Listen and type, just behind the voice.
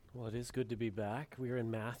Well, it is good to be back. We are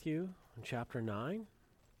in Matthew in chapter 9.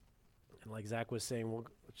 And like Zach was saying, we'll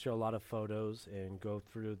show a lot of photos and go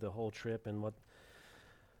through the whole trip and what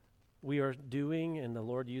we are doing and the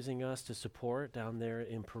Lord using us to support down there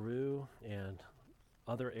in Peru and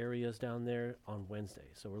other areas down there on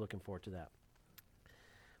Wednesday. So we're looking forward to that.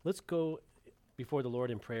 Let's go before the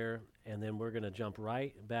Lord in prayer, and then we're going to jump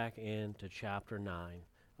right back into chapter 9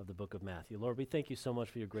 of the book of Matthew. Lord, we thank you so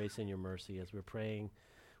much for your grace and your mercy as we're praying.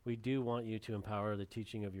 We do want you to empower the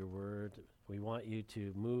teaching of your word. We want you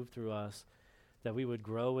to move through us, that we would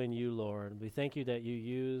grow in you, Lord. We thank you that you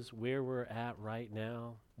use where we're at right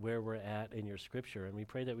now, where we're at in your scripture, and we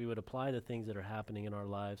pray that we would apply the things that are happening in our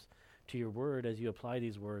lives to your word as you apply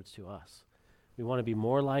these words to us. We want to be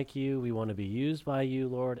more like you. We want to be used by you,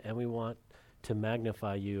 Lord, and we want to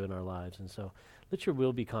magnify you in our lives. And so let your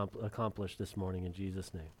will be accomplished this morning in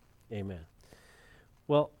Jesus' name. Amen.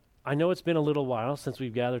 Well, I know it's been a little while since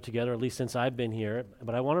we've gathered together, at least since I've been here,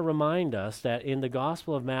 but I want to remind us that in the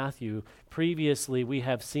Gospel of Matthew, previously we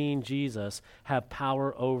have seen Jesus have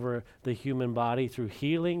power over the human body through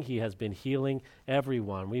healing. He has been healing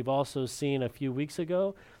everyone. We've also seen a few weeks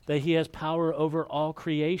ago that he has power over all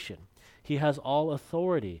creation. He has all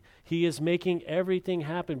authority. He is making everything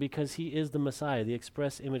happen because he is the Messiah, the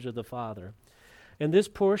express image of the Father. In this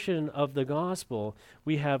portion of the gospel,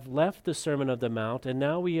 we have left the Sermon of the Mount, and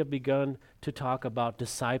now we have begun to talk about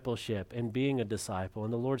discipleship and being a disciple,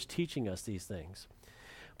 and the Lord's teaching us these things.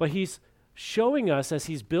 But he's showing us as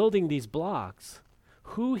he's building these blocks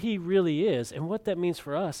who he really is and what that means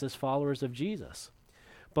for us as followers of Jesus.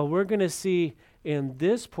 But we're going to see in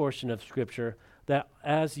this portion of Scripture that,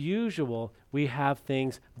 as usual, we have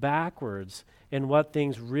things backwards in what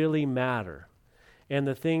things really matter and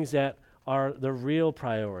the things that are the real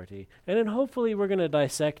priority. And then hopefully we're going to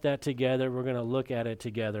dissect that together. We're going to look at it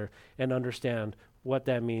together and understand what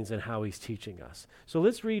that means and how he's teaching us. So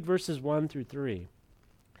let's read verses 1 through 3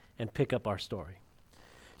 and pick up our story.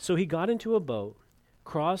 So he got into a boat,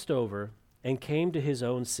 crossed over, and came to his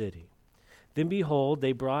own city. Then behold,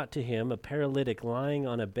 they brought to him a paralytic lying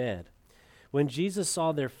on a bed. When Jesus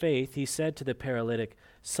saw their faith, he said to the paralytic,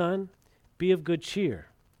 "Son, be of good cheer.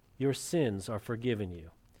 Your sins are forgiven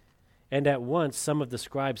you." And at once some of the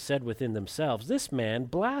scribes said within themselves, "This man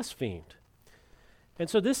blasphemed." And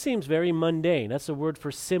so this seems very mundane. That's a word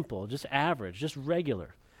for simple, just average, just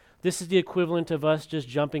regular. This is the equivalent of us just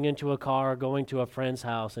jumping into a car or going to a friend's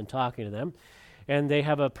house and talking to them. And they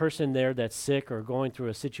have a person there that's sick or going through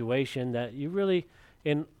a situation that you really,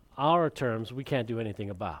 in our terms, we can't do anything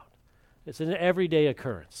about. It's an everyday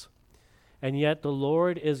occurrence. And yet the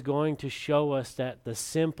Lord is going to show us that the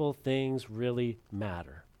simple things really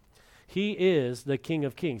matter. He is the King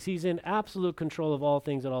of Kings. He's in absolute control of all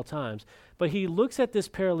things at all times. But he looks at this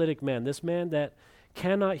paralytic man, this man that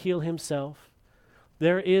cannot heal himself.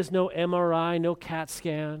 There is no MRI, no CAT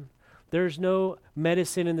scan. There's no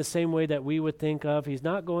medicine in the same way that we would think of. He's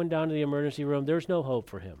not going down to the emergency room. There's no hope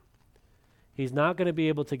for him. He's not going to be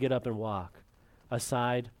able to get up and walk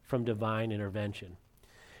aside from divine intervention.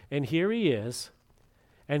 And here he is,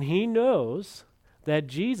 and he knows that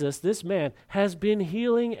Jesus, this man, has been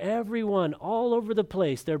healing everyone all over the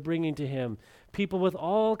place. They're bringing to him people with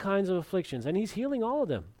all kinds of afflictions, and he's healing all of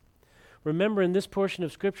them. Remember, in this portion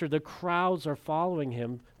of Scripture, the crowds are following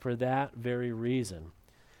him for that very reason.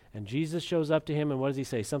 And Jesus shows up to him, and what does he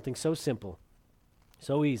say? Something so simple,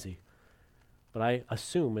 so easy, but I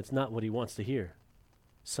assume it's not what he wants to hear.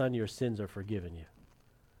 "Son, your sins are forgiven you."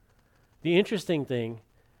 The interesting thing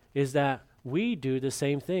is that we do the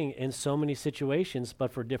same thing in so many situations,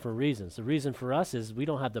 but for different reasons. The reason for us is we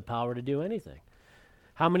don't have the power to do anything.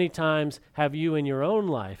 How many times have you in your own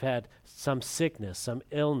life had some sickness, some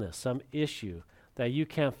illness, some issue that you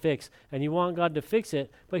can't fix, and you want God to fix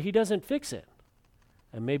it, but he doesn't fix it?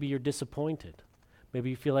 And maybe you're disappointed. Maybe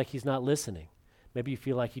you feel like he's not listening. Maybe you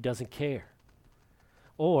feel like he doesn't care.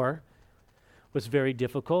 Or, what's very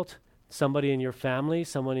difficult, somebody in your family,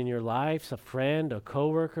 someone in your life, a friend, a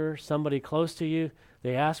coworker, somebody close to you,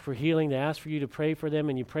 they ask for healing, they ask for you to pray for them,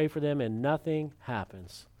 and you pray for them, and nothing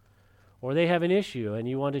happens. Or they have an issue, and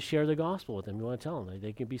you want to share the gospel with them. You want to tell them that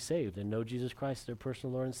they can be saved and know Jesus Christ as their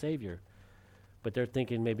personal Lord and Savior. But they're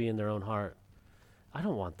thinking maybe in their own heart, "I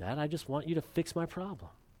don't want that. I just want you to fix my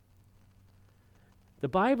problem." The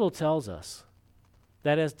Bible tells us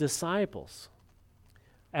that as disciples,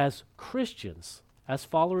 as Christians, as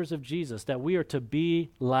followers of Jesus, that we are to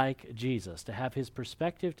be like Jesus, to have his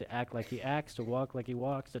perspective, to act like he acts, to walk like he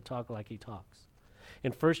walks, to talk like he talks.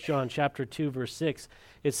 In 1 John chapter 2, verse 6,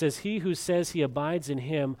 it says, "He who says he abides in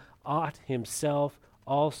him ought himself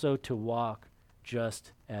also to walk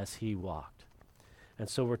just as he walked." And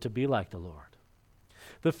so we're to be like the Lord.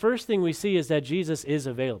 The first thing we see is that Jesus is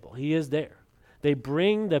available. He is there. They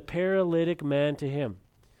bring the paralytic man to him.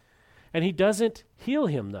 And he doesn't heal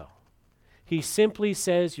him, though. He simply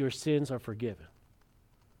says, your sins are forgiven.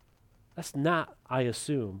 That's not, I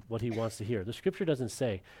assume, what he wants to hear. The scripture doesn't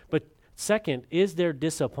say. But second, is there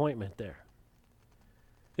disappointment there?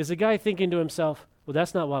 Is the guy thinking to himself, well,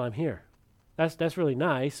 that's not why I'm here. That's really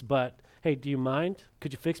nice, but hey, do you mind?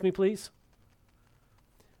 Could you fix me, please?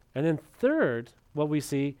 And then third, what we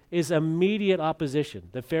see is immediate opposition.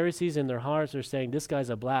 The Pharisees in their hearts are saying, this guy's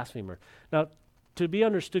a blasphemer. Now, to be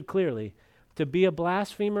understood clearly, to be a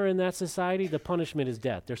blasphemer in that society, the punishment is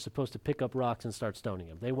death. They're supposed to pick up rocks and start stoning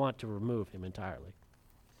him. They want to remove him entirely.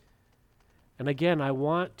 And again, I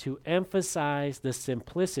want to emphasize the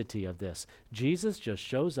simplicity of this. Jesus just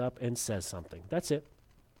shows up and says something. That's it.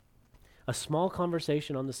 A small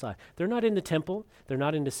conversation on the side. They're not in the temple. They're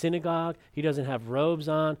not in the synagogue. He doesn't have robes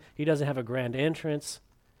on. He doesn't have a grand entrance.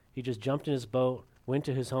 He just jumped in his boat, went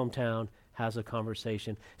to his hometown, has a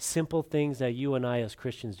conversation. Simple things that you and I as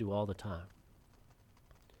Christians do all the time.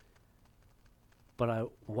 But I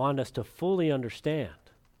want us to fully understand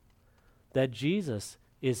that Jesus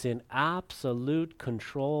is in absolute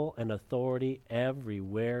control and authority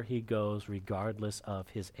everywhere he goes, regardless of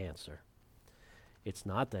his answer. It's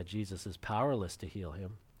not that Jesus is powerless to heal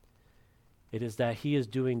him. It is that he is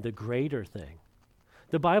doing the greater thing.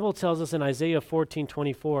 The Bible tells us in Isaiah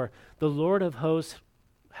 14:24, the Lord of hosts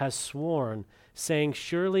has sworn, saying,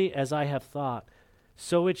 surely as I have thought,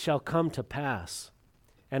 so it shall come to pass.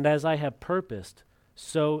 And as I have purposed,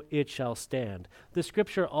 so it shall stand. The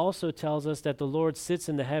scripture also tells us that the Lord sits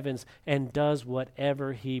in the heavens and does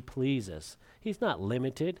whatever he pleases. He's not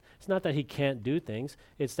limited. It's not that he can't do things.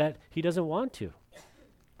 It's that he doesn't want to.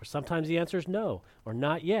 Or sometimes the answer is no, or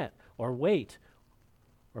not yet, or wait,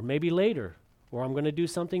 or maybe later, or I'm going to do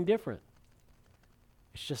something different.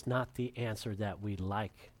 It's just not the answer that we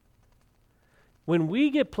like. When we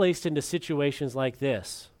get placed into situations like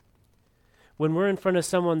this, when we're in front of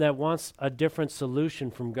someone that wants a different solution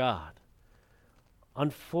from God,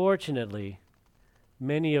 unfortunately,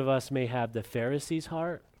 many of us may have the Pharisees'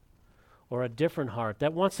 heart or a different heart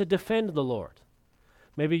that wants to defend the Lord.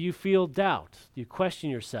 Maybe you feel doubt, you question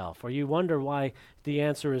yourself, or you wonder why the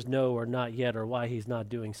answer is no or not yet, or why he's not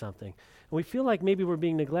doing something. And we feel like maybe we're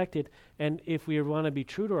being neglected, and if we want to be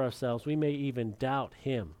true to ourselves, we may even doubt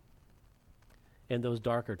him in those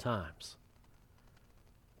darker times.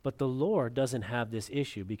 But the Lord doesn't have this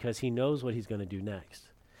issue because he knows what he's going to do next.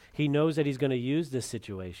 He knows that he's going to use this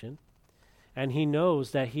situation, and he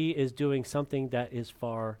knows that he is doing something that is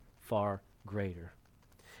far, far greater.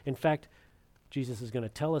 In fact, Jesus is going to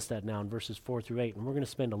tell us that now in verses 4-8, and we're going to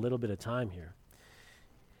spend a little bit of time here.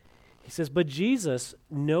 He says, but Jesus,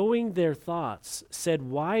 knowing their thoughts, said,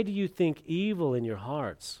 why do you think evil in your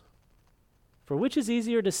hearts? For which is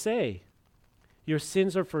easier to say, your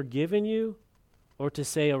sins are forgiven you, or to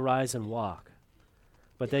say, arise and walk?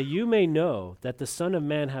 But that you may know that the Son of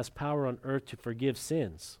Man has power on earth to forgive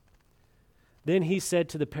sins. Then he said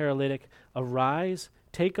to the paralytic, arise,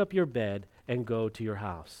 take up your bed, and go to your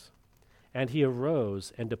house. And he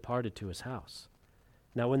arose and departed to his house.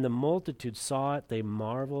 Now when the multitude saw it, they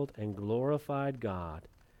marveled and glorified God,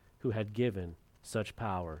 who had given such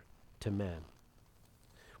power to men.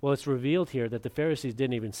 Well, it's revealed here that the Pharisees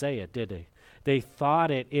didn't even say it, did they? They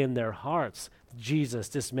thought it in their hearts. Jesus,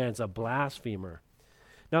 this man's a blasphemer.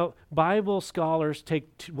 Now, Bible scholars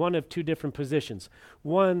take one of two different positions.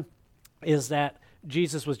 One is that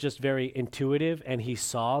Jesus was just very intuitive and he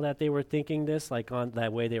saw that they were thinking this, like on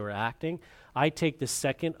that way they were acting. I take the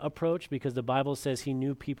second approach because the Bible says he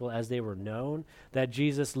knew people as they were known, that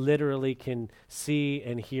Jesus literally can see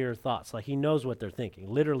and hear thoughts. Like he knows what they're thinking,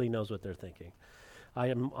 literally knows what they're thinking. I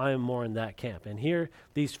am more in that camp. And here,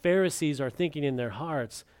 these Pharisees are thinking in their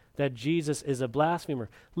hearts that Jesus is a blasphemer.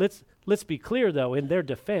 Let's be clear, though, in their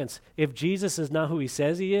defense, if Jesus is not who he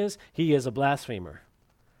says he is a blasphemer.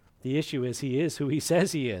 The issue is he is who he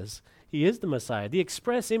says he is. He is the Messiah, the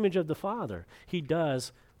express image of the Father. He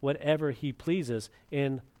does whatever he pleases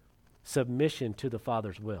in submission to the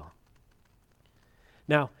Father's will.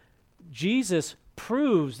 Now, Jesus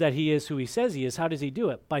proves that he is who he says he is. How does he do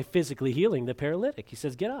it? By physically healing the paralytic. He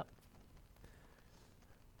says, get up.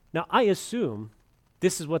 Now, I assume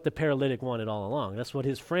this is what the paralytic wanted all along. That's what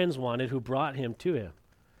his friends wanted who brought him to him.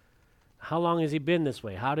 How long has he been this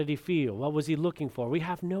way? How did he feel? What was he looking for? We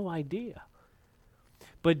have no idea.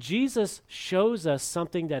 But Jesus shows us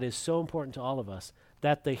something that is so important to all of us,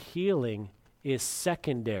 that the healing is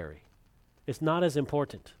secondary. It's not as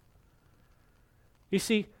important. You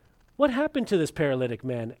see, what happened to this paralytic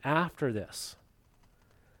man after this?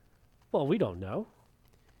 Well, we don't know.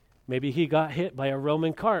 Maybe he got hit by a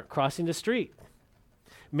Roman cart crossing the street.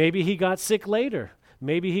 Maybe he got sick later.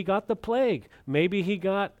 Maybe he got the plague. Maybe he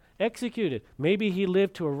got executed. Maybe he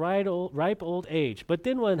lived to a ripe old age. But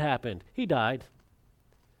then what happened? He died.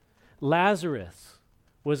 Lazarus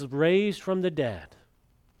was raised from the dead.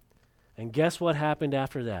 And guess what happened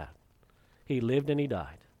after that? He lived and he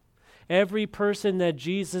died. Every person that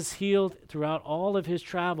Jesus healed throughout all of his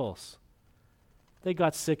travels, they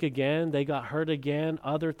got sick again, they got hurt again,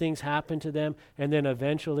 other things happened to them, and then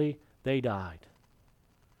eventually they died.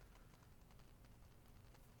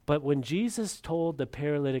 But when Jesus told the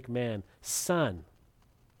paralytic man, "Son,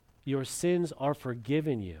 your sins are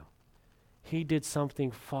forgiven you," he did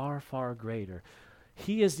something far, far greater.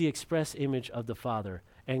 He is the express image of the Father,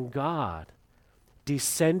 and God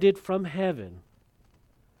descended from heaven,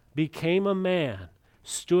 became a man,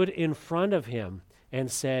 stood in front of him,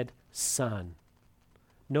 and said, "Son."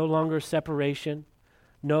 No longer separation,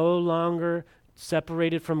 no longer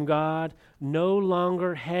separated from God, no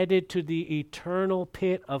longer headed to the eternal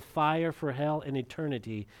pit of fire for hell in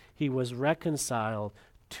eternity. He was reconciled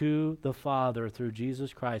to the Father through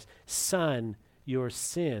Jesus Christ. "Son, your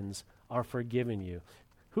sins are forgiven you."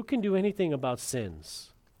 Who can do anything about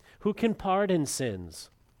sins? Who can pardon sins?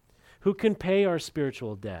 Who can pay our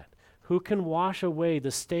spiritual debt? Who can wash away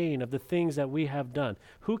the stain of the things that we have done?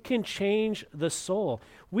 Who can change the soul?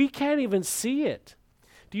 We can't even see it.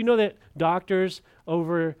 Do you know that doctors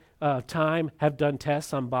over time have done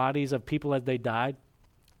tests on bodies of people as they died,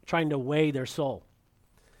 trying to weigh their soul?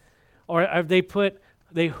 Or have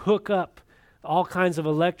they hook up all kinds of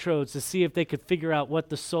electrodes to see if they could figure out what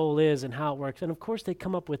the soul is and how it works. And of course they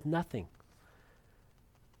come up with nothing.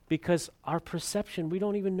 Because our perception, we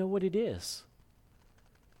don't even know what it is.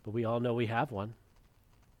 But we all know we have one.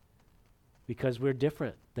 Because we're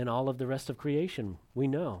different than all of the rest of creation. We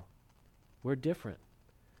know. We're different.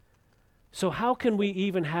 So how can we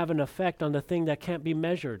even have an effect on the thing that can't be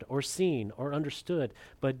measured or seen or understood?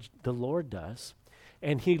 But the Lord does.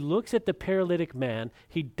 And he looks at the paralytic man,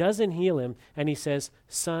 he doesn't heal him, and he says,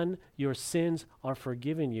 "Son, your sins are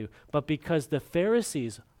forgiven you." But because the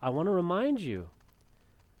Pharisees, I want to remind you,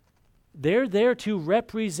 they're there to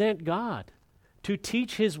represent God, to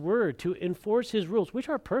teach his word, to enforce his rules, which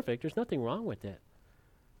are perfect. There's nothing wrong with it.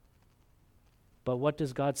 But what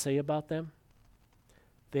does God say about them?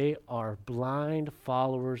 They are blind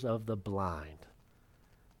followers of the blind.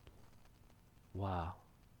 Wow.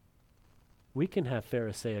 We can have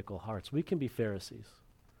Pharisaical hearts. We can be Pharisees.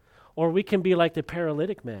 Or we can be like the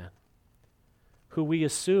paralytic man, who we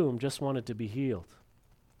assume just wanted to be healed.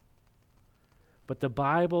 But the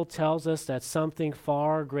Bible tells us that something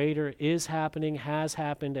far greater is happening, has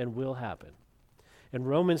happened, and will happen. In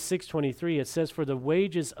Romans 6:23, it says, "For the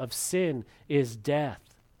wages of sin is death."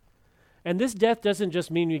 And this death doesn't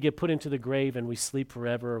just mean you get put into the grave and we sleep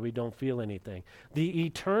forever or we don't feel anything. The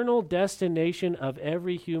eternal destination of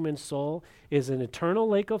every human soul is an eternal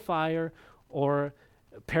lake of fire or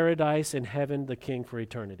paradise in heaven, the King for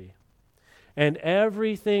eternity. And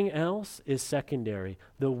everything else is secondary.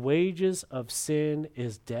 The wages of sin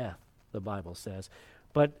is death, the Bible says.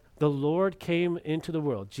 But the Lord came into the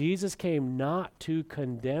world. Jesus came not to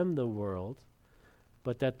condemn the world,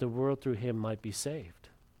 but that the world through him might be saved.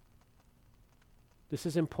 This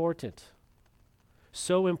is important.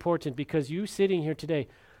 So important, because you sitting here today,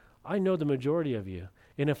 I know the majority of you.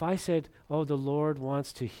 And if I said, "Oh, the Lord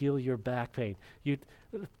wants to heal your back pain,"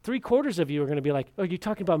 3/4 of you are going to be like, "Oh, you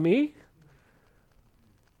talking about me?"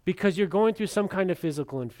 Because you're going through some kind of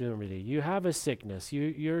physical infirmity. You have a sickness.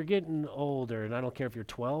 You're getting older, and I don't care if you're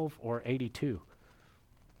 12 or 82.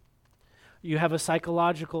 You have a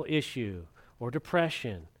psychological issue or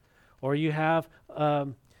depression, or you have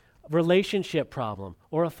relationship problem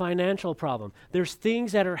or a financial problem. There's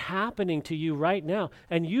things that are happening to you right now,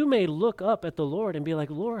 and you may look up at the Lord and be like,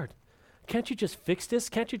 "Lord, can't you just fix this?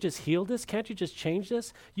 Can't you just heal this? Can't you just change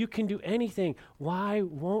this? You can do anything. Why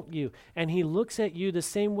won't you?" And he looks at you the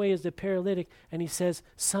same way as the paralytic, and he says,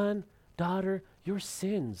 "Son, daughter, your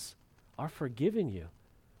sins are forgiven you."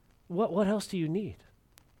 What else do you need?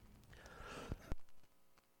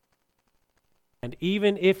 And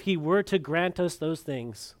even if he were to grant us those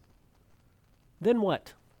things, then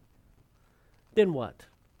what? Then what?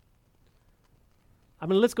 I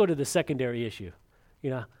mean, let's go to the secondary issue.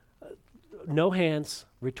 No hands,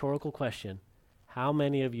 rhetorical question. How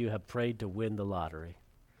many of you have prayed to win the lottery?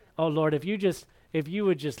 "Oh, Lord, if you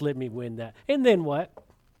would just let me win that." And then what?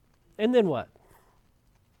 And then what?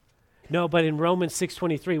 No, but in Romans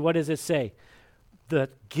 6:23, what does it say? The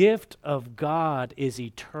gift of God is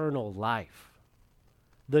eternal life.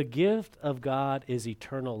 The gift of God is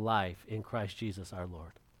eternal life in Christ Jesus our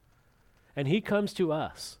Lord. And he comes to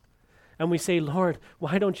us. And we say, Lord,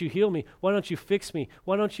 why don't you heal me? Why don't you fix me?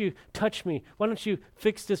 Why don't you touch me? Why don't you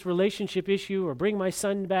fix this relationship issue or bring my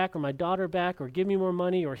son back or my daughter back or give me more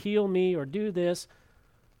money or heal me or do this?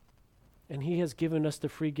 And he has given us the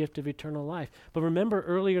free gift of eternal life. But remember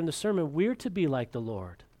earlier in the sermon, we're to be like the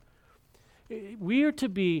Lord. We are to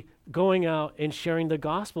be going out and sharing the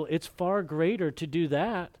gospel. It's far greater to do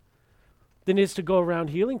that than it is to go around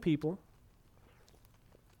healing people.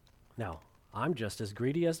 Now, I'm just as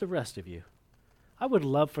greedy as the rest of you. I would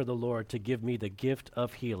love for the Lord to give me the gift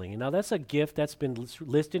of healing. Now, that's a gift that's been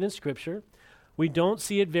listed in Scripture. We don't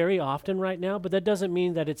see it very often right now, but that doesn't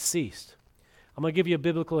mean that it's ceased. I'm going to give you a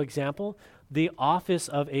biblical example. The office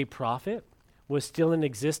of a prophet was still in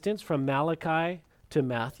existence from Malachi to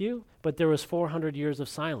Matthew, but there was 400 years of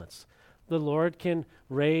silence. The Lord can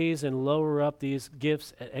raise and lower up these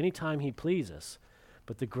gifts at any time he pleases.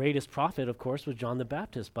 But the greatest prophet, of course, was John the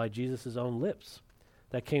Baptist by Jesus' own lips.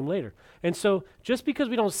 That came later. And so just because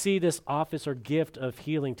we don't see this office or gift of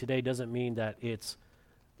healing today doesn't mean that it's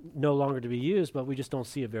no longer to be used, but we just don't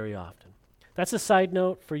see it very often. That's a side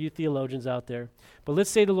note for you theologians out there. But let's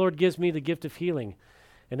say the Lord gives me the gift of healing.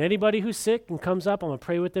 And anybody who's sick and comes up, I'm going to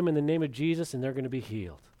pray with them in the name of Jesus, and they're going to be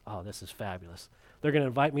healed. Oh, this is fabulous. They're going to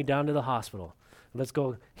invite me down to the hospital. Let's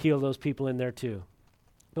go heal those people in there too.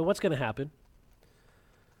 But what's going to happen?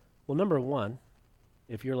 Well, number one,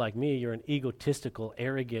 if you're like me, you're an egotistical,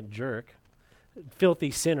 arrogant jerk,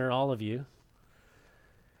 filthy sinner, all of you.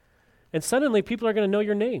 And suddenly people are going to know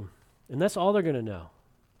your name, and that's all they're going to know.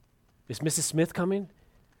 Is Mrs. Smith coming?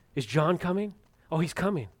 Is John coming? Oh, he's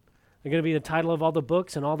coming. They're going to be the title of all the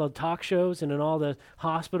books and all the talk shows and in all the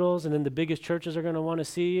hospitals, and then the biggest churches are going to want to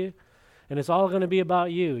see you. And it's all going to be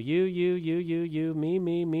about you. You,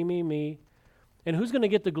 me. And who's going to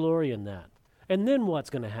get the glory in that? And then what's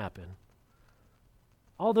going to happen?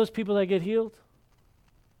 All those people that get healed,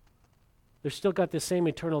 they're still got the same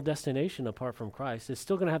eternal destination apart from Christ. It's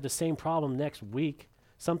still going to have the same problem next week.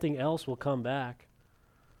 Something else will come back.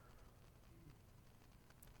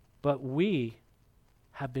 But we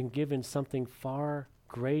have been given something far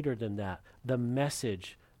greater than that, the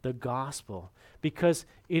message, the gospel, because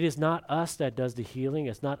it is not us that does the healing.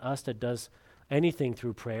 It's not us that does anything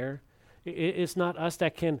through prayer. It's not us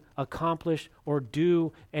that can accomplish or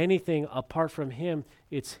do anything apart from him.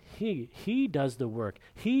 It's he. He does the work.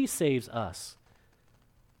 He saves us.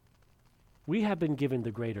 We have been given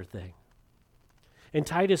the greater thing. In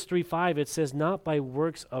Titus 3:5, it says, not by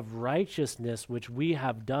works of righteousness which we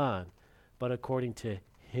have done, but according to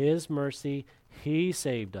his mercy, he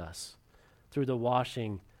saved us through the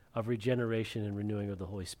washing of regeneration and renewing of the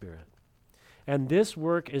Holy Spirit. And this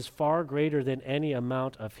work is far greater than any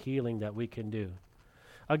amount of healing that we can do.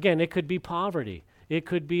 Again, it could be poverty. It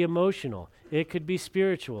could be emotional. It could be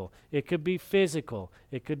spiritual. It could be physical.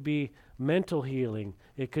 It could be mental healing.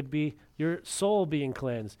 It could be your soul being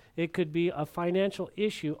cleansed. It could be a financial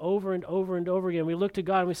issue over and over and over again. We look to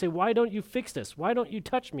God and we say, why don't you fix this? Why don't you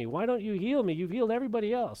touch me? Why don't you heal me? You've healed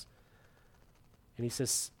everybody else. And he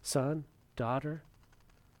says, son, daughter,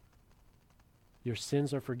 your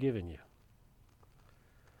sins are forgiven you.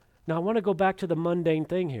 Now, I want to go back to the mundane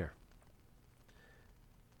thing here.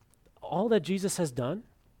 All that Jesus has done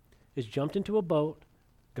is jumped into a boat,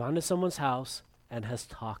 gone to someone's house, and has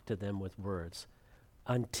talked to them with words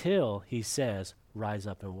until he says, rise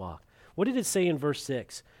up and walk. What did it say in verse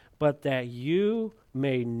 6? But that you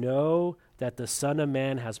may know that the Son of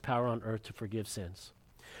Man has power on earth to forgive sins.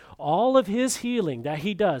 All of his healing that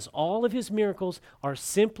he does, all of his miracles are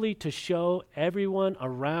simply to show everyone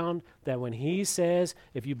around that when he says,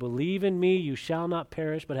 if you believe in me, you shall not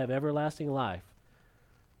perish but have everlasting life,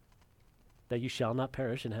 that you shall not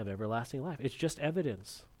perish and have everlasting life. It's just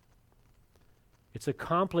evidence. It's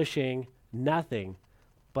accomplishing nothing,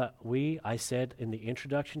 but I said in the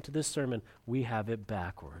introduction to this sermon, we have it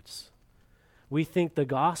backwards. We think the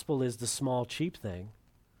gospel is the small, cheap thing.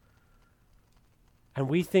 And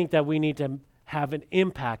we think that we need to have an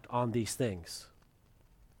impact on these things.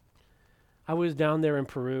 I was down there in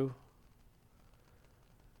Peru,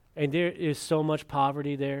 and there is so much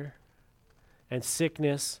poverty there, and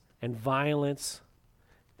sickness, and violence,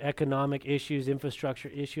 economic issues, infrastructure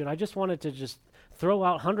issue, and I just wanted to just throw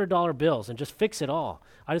out $100 bills and just fix it all.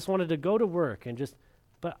 I just wanted to go to work and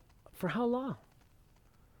but for how long?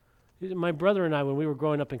 My brother and I, when we were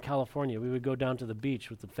growing up in California, we would go down to the beach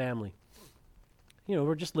with the family. You know,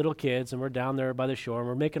 we're just little kids, and we're down there by the shore, and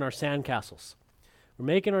we're making our sandcastles.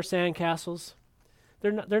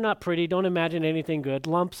 They're not pretty. Don't imagine anything good.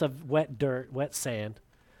 Lumps of wet dirt, wet sand.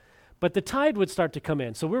 But the tide would start to come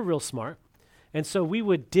in. So we're real smart. And so we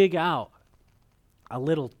would dig out a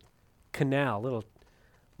little canal, a little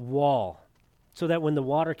wall, so that when the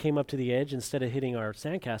water came up to the edge, instead of hitting our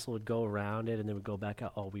sandcastle, it would go around it and then would go back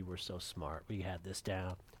out. Oh, we were so smart. We had this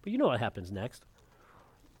down. But you know what happens next.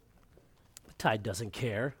 The tide doesn't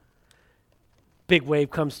care. Big wave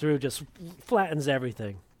comes through, just flattens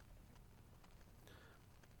everything.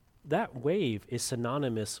 That wave is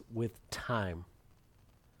synonymous with time.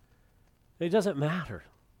 It doesn't matter.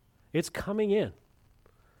 It's coming in.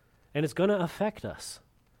 And it's going to affect us.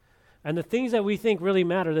 And the things that we think really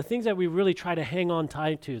matter, the things that we really try to hang on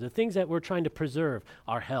tight to, the things that we're trying to preserve,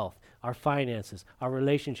 our health, our finances, our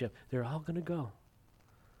relationship, they're all going to go.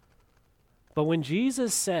 But when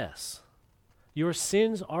Jesus says, your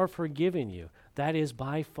sins are forgiven you, that is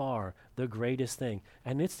by far the greatest thing.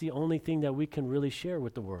 And it's the only thing that we can really share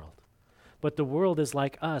with the world. But the world is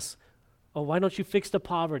like us. Oh, why don't you fix the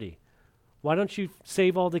poverty? Why don't you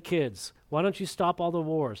save all the kids? Why don't you stop all the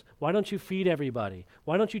wars? Why don't you feed everybody?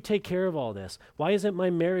 Why don't you take care of all this? Why isn't my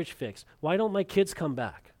marriage fixed? Why don't my kids come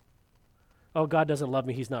back? Oh, God doesn't love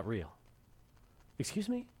me. He's not real. Excuse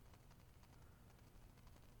me?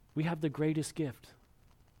 We have the greatest gift.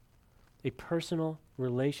 A personal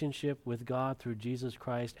relationship with God through Jesus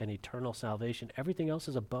Christ and eternal salvation. Everything else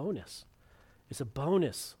is a bonus. It's a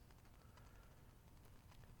bonus.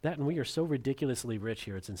 That and we are so ridiculously rich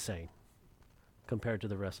here, it's insane compared to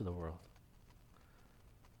the rest of the world.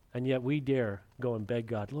 And yet we dare go and beg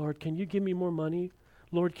God, Lord, can you give me more money?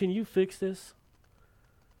 Lord, can you fix this?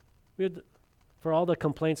 For all the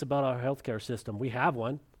complaints about our healthcare system, we have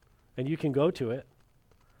one, and you can go to it.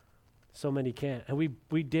 So many can't. And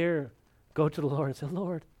we dare go to the Lord and say,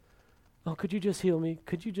 Lord, oh, could you just heal me?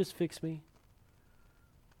 Could you just fix me?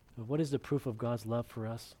 But what is the proof of God's love for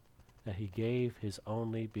us? That he gave his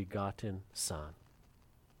only begotten Son.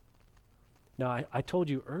 Now, I told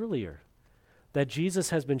you earlier that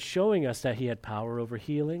Jesus has been showing us that he had power over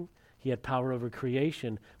healing, he had power over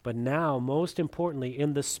creation, but now, most importantly,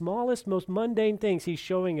 in the smallest, most mundane things, he's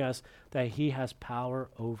showing us that he has power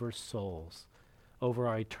over souls, over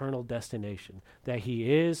our eternal destination, that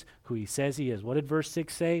he is who he says he is. What did verse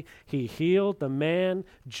 6 say? He healed the man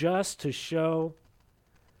just to show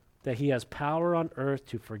that he has power on earth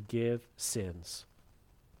to forgive sins.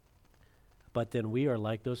 But then we are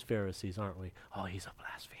like those Pharisees, aren't we? Oh, he's a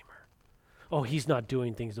blasphemer. Oh, he's not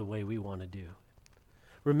doing things the way we want to do.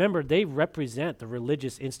 Remember, they represent the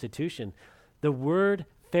religious institution. The word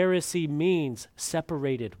Pharisee means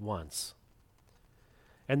separated ones.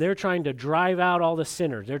 And they're trying to drive out all the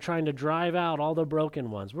sinners. They're trying to drive out all the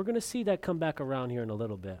broken ones. We're going to see that come back around here in a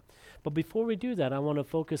little bit. But before we do that, I want to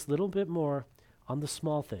focus a little bit more on the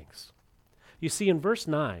small things. You see, in verse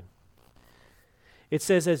 9, it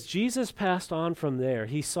says, as Jesus passed on from there,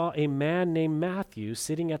 he saw a man named Matthew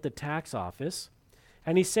sitting at the tax office,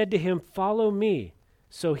 and he said to him, follow me.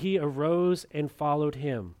 So he arose and followed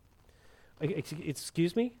him.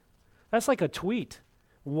 Excuse me? That's like a tweet.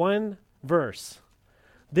 One verse.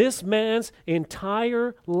 This man's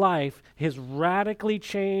entire life has radically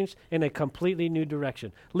changed in a completely new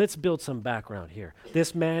direction. Let's build some background here.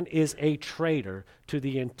 This man is a traitor to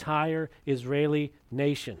the entire Israeli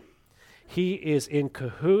nation. He is in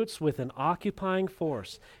cahoots with an occupying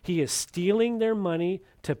force. He is stealing their money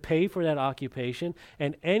to pay for that occupation,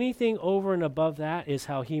 and anything over and above that is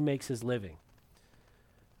how he makes his living.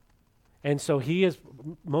 And so he is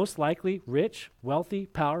most likely rich, wealthy,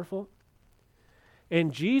 powerful.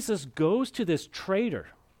 And Jesus goes to this traitor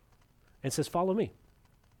and says, follow me.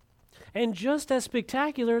 And just as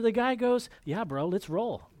spectacular, the guy goes, yeah, bro, let's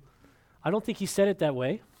roll. I don't think he said it that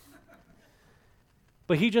way.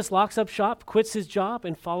 But he just locks up shop, quits his job,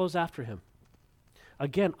 and follows after him.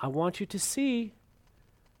 Again, I want you to see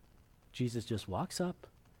Jesus just walks up,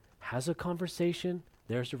 has a conversation,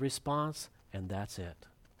 there's a response, and that's it.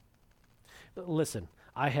 Listen,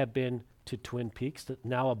 I have been to Twin Peaks,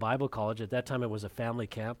 now a Bible college. At that time, it was a family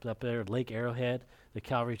camp up there at Lake Arrowhead, the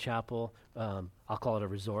Calvary Chapel. I'll call it a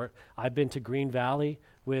resort. I've been to Green Valley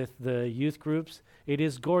with the youth groups. It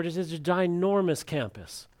is gorgeous. It's a ginormous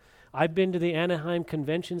campus. I've been to the Anaheim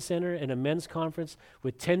Convention Center and a men's conference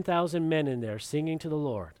with 10,000 men in there singing to the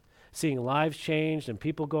Lord, seeing lives changed and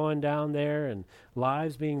people going down there and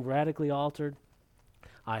lives being radically altered.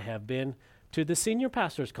 I have been to the senior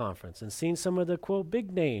pastors conference and seen some of the, quote,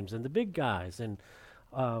 big names and the big guys, and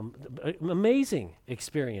amazing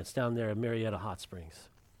experience down there at Marietta Hot Springs.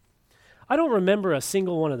 I don't remember a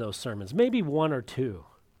single one of those sermons, maybe one or two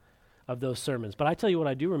of those sermons, but I tell you what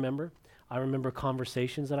I do remember. I remember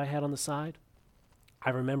conversations that I had on the side.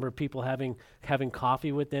 I remember people having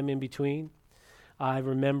coffee with them in between. I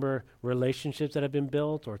remember relationships that have been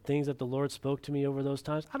built or things that the Lord spoke to me over those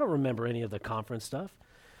times. I don't remember any of the conference stuff.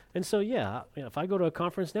 And so, if I go to a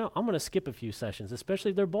conference now, I'm going to skip a few sessions,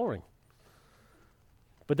 especially if they're boring.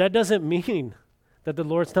 But that doesn't mean that the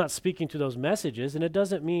Lord's not speaking to those messages, and it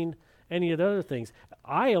doesn't mean any of the other things.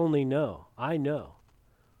 I know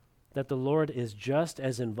that the Lord is just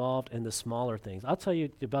as involved in the smaller things. I'll tell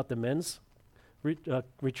you about the men's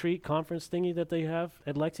retreat conference thingy that they have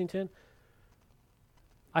at Lexington.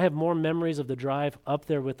 I have more memories of the drive up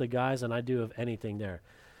there with the guys than I do of anything there.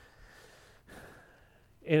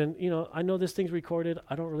 And, I know this thing's recorded.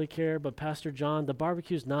 I don't really care. But Pastor John, the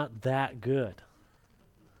barbecue's not that good.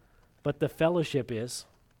 But the fellowship is.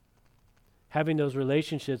 Having those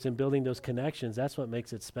relationships and building those connections, that's what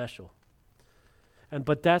makes it special.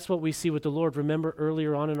 But that's what we see with the Lord. Remember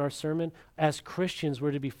earlier on in our sermon, as Christians,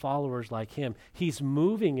 we're to be followers like him. He's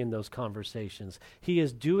moving in those conversations. He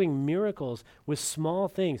is doing miracles with small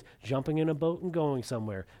things, jumping in a boat and going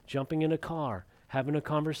somewhere, jumping in a car, having a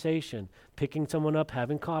conversation, picking someone up,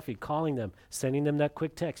 having coffee, calling them, sending them that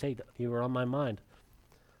quick text. Hey, you were on my mind.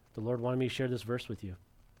 The Lord wanted me to share this verse with you.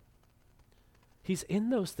 He's in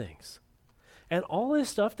those things. And all this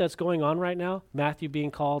stuff that's going on right now, Matthew being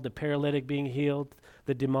called, the paralytic being healed,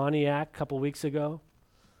 the demoniac a couple weeks ago,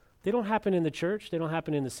 they don't happen in the church. They don't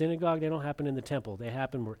happen in the synagogue. They don't happen in the temple. They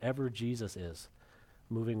happen wherever Jesus is,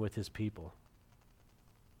 moving with his people.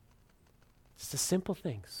 It's the simple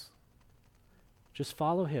things. Just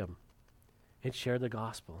follow him and share the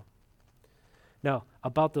gospel. Now,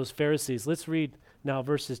 about those Pharisees, let's read now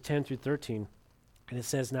verses 10 through 13. And it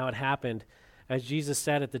says, "Now it happened, as Jesus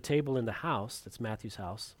sat at the table in the house," that's Matthew's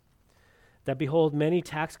house, "that behold, many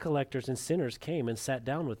tax collectors and sinners came and sat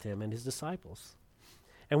down with him and his disciples.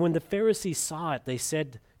 And when the Pharisees saw it, they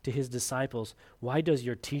said to his disciples, 'Why does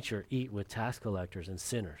your teacher eat with tax collectors and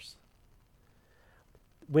sinners?'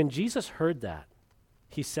 When Jesus heard that,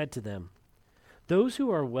 he said to them, 'Those who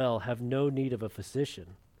are well have no need of a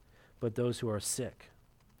physician, but those who are sick.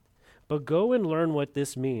 But go and learn what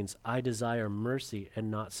this means. I desire mercy and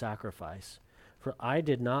not sacrifice. For I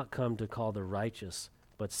did not come to call the righteous,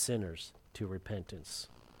 but sinners to repentance.'"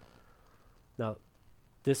 Now,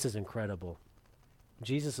 this is incredible.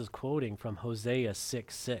 Jesus is quoting from Hosea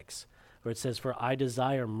 6:6, where it says, "For I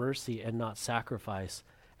desire mercy and not sacrifice,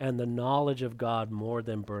 and the knowledge of God more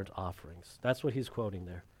than burnt offerings." That's what he's quoting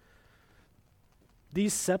there.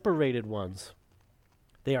 These separated ones,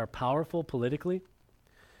 they are powerful politically.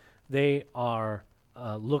 They are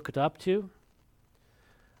looked up to.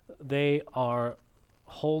 They are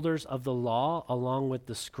holders of the law along with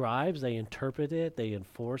the scribes. They interpret it. They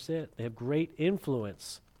enforce it. They have great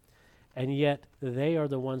influence. And yet they are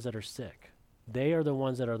the ones that are sick. They are the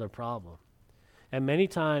ones that are the problem. And many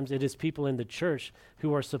times it is people in the church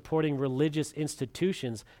who are supporting religious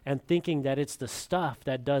institutions and thinking that it's the stuff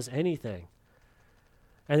that does anything.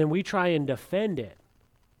 And then we try and defend it.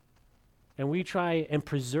 And we try and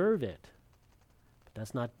preserve it. But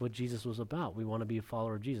that's not what Jesus was about. We want to be a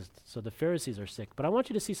follower of Jesus. So the Pharisees are sick. But I want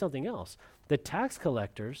you to see something else. The tax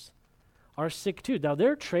collectors are sick too. Now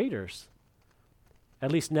they're traitors,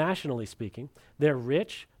 at least nationally speaking. They're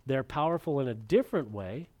rich. They're powerful in a different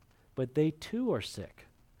way. But they too are sick,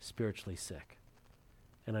 spiritually sick,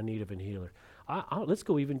 and in need of a healer. Let's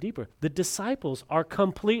go even deeper. The disciples are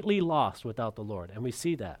completely lost without the Lord, and we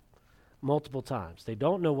see that multiple times. They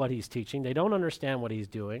don't know what he's teaching. They don't understand what he's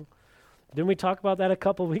doing. Didn't we talk about that a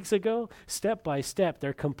couple weeks ago? Step by step,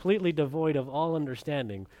 they're completely devoid of all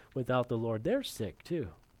understanding without the Lord. They're sick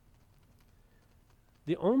too.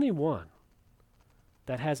 The only one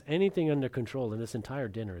that has anything under control in this entire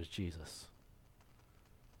dinner is Jesus.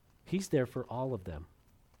 He's there for all of them.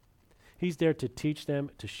 He's there to teach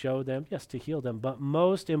them, to show them, yes, to heal them. But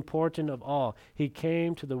most important of all, he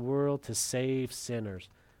came to the world to save sinners,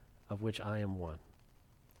 of which I am one.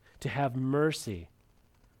 To have mercy,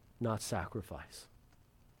 not sacrifice.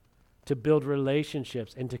 To build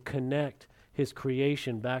relationships and to connect his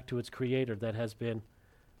creation back to its creator that has been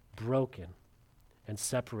broken and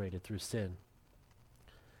separated through sin.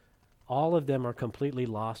 All of them are completely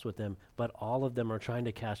lost with him, but all of them are trying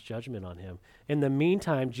to cast judgment on him. In the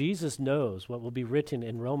meantime, Jesus knows what will be written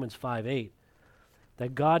in Romans 5:8,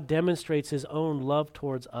 that God demonstrates his own love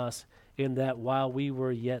towards us in that while we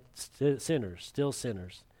were yet still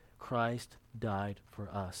sinners, Christ died for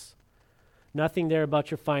us. Nothing there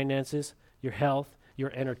about your finances, your health,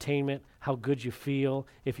 your entertainment, how good you feel,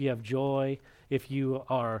 if you have joy, if you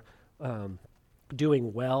are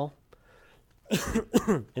doing well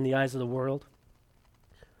in the eyes of the world.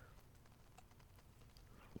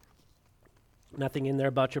 Nothing in there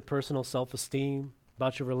about your personal self-esteem,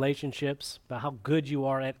 about your relationships, about how good you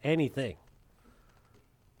are at anything.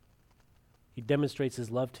 He demonstrates his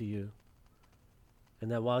love to you, and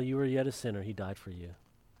that while you were yet a sinner, he died for you.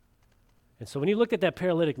 And so when you look at that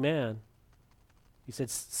paralytic man, he said,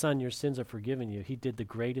 son, your sins are forgiven you. He did the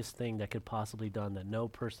greatest thing that could possibly be done that no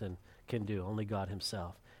person can do, only God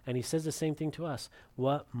himself. And he says the same thing to us.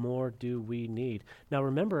 What more do we need? Now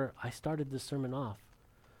remember, I started this sermon off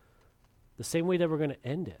the same way that we're going to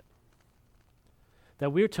end it.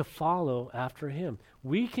 That we're to follow after him.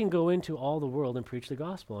 We can go into all the world and preach the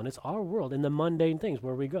gospel. And it's our world in the mundane things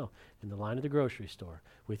where we go. In the line of the grocery store,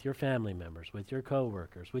 with your family members, with your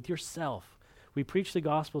coworkers, with yourself. We preach the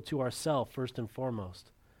gospel to ourselves first and foremost.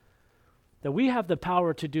 That we have the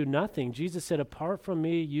power to do nothing. Jesus said, apart from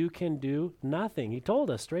me, you can do nothing. He told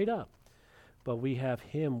us straight up. But we have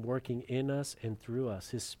him working in us and through us,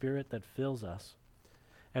 his spirit that fills us.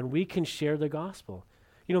 And we can share the gospel.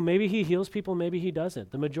 You know, maybe he heals people, maybe he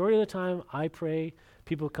doesn't. The majority of the time I pray,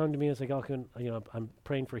 people come to me and say, oh, I'm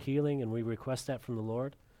praying for healing, and we request that from the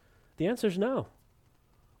Lord. The answer is no.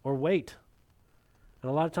 Or wait. And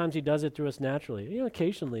a lot of times he does it through us naturally. You know,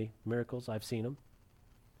 occasionally, miracles, I've seen them.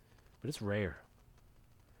 But it's rare.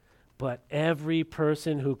 But every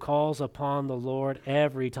person who calls upon the Lord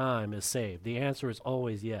every time is saved. The answer is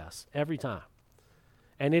always yes, every time.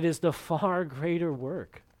 And it is the far greater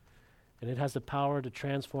work. And it has the power to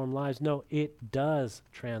transform lives. No, it does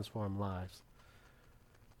transform lives.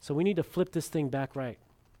 So we need to flip this thing back right.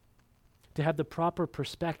 To have the proper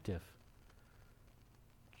perspective.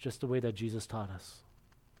 Just the way that Jesus taught us.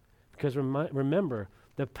 Because remember,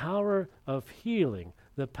 the power of healing,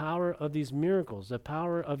 the power of these miracles, the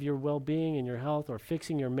power of your well-being and your health, or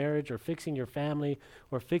fixing your marriage, or fixing your family,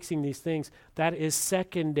 or fixing these things, that is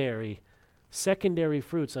secondary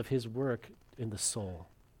fruits of his work in the soul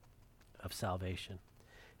of salvation.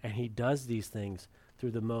 And he does these things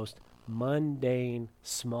through the most mundane,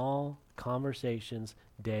 small conversations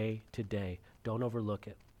day to day. Don't overlook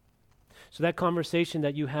it. So that conversation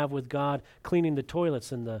that you have with God cleaning the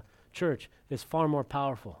toilets in the church is far more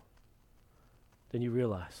powerful than you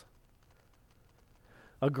realize.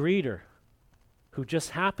 A greeter who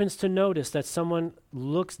just happens to notice that someone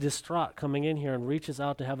looks distraught coming in here and reaches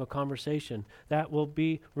out to have a conversation, that will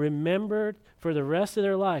be remembered for the rest of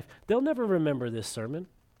their life. They'll never remember this sermon,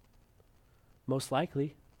 most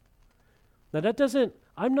likely. Now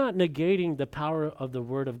I'm not negating the power of the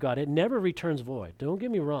Word of God. It never returns void. Don't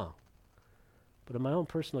get me wrong. But in my own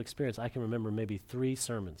personal experience, I can remember maybe 3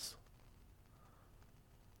 sermons.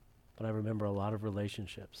 But I remember a lot of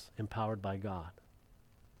relationships empowered by God.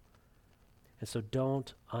 And so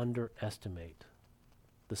don't underestimate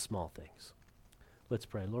the small things. Let's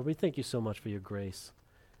pray. Lord, we thank you so much for your grace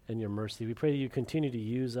and your mercy. We pray that you continue to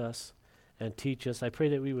use us and teach us. I pray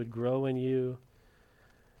that we would grow in you,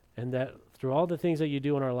 and that through all the things that you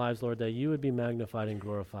do in our lives, Lord, that you would be magnified and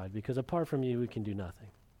glorified, because apart from you, we can do nothing.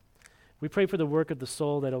 We pray for the work of the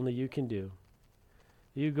soul that only you can do.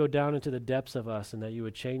 You go down into the depths of us, and that you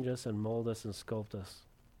would change us and mold us and sculpt us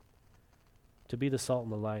to be the salt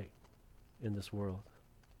and the light in this world.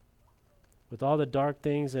 With all the dark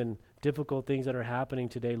things and difficult things that are happening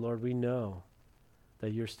today, Lord, we know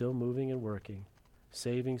that you're still moving and working,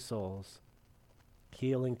 saving souls,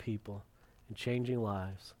 healing people, and changing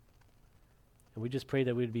lives. And we just pray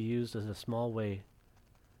that we'd be used as a small way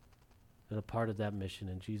as a part of that mission.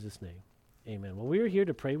 In Jesus' name, amen. Well, we're here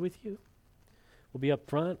to pray with you. We'll be up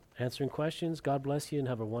front answering questions. God bless you and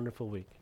have a wonderful week.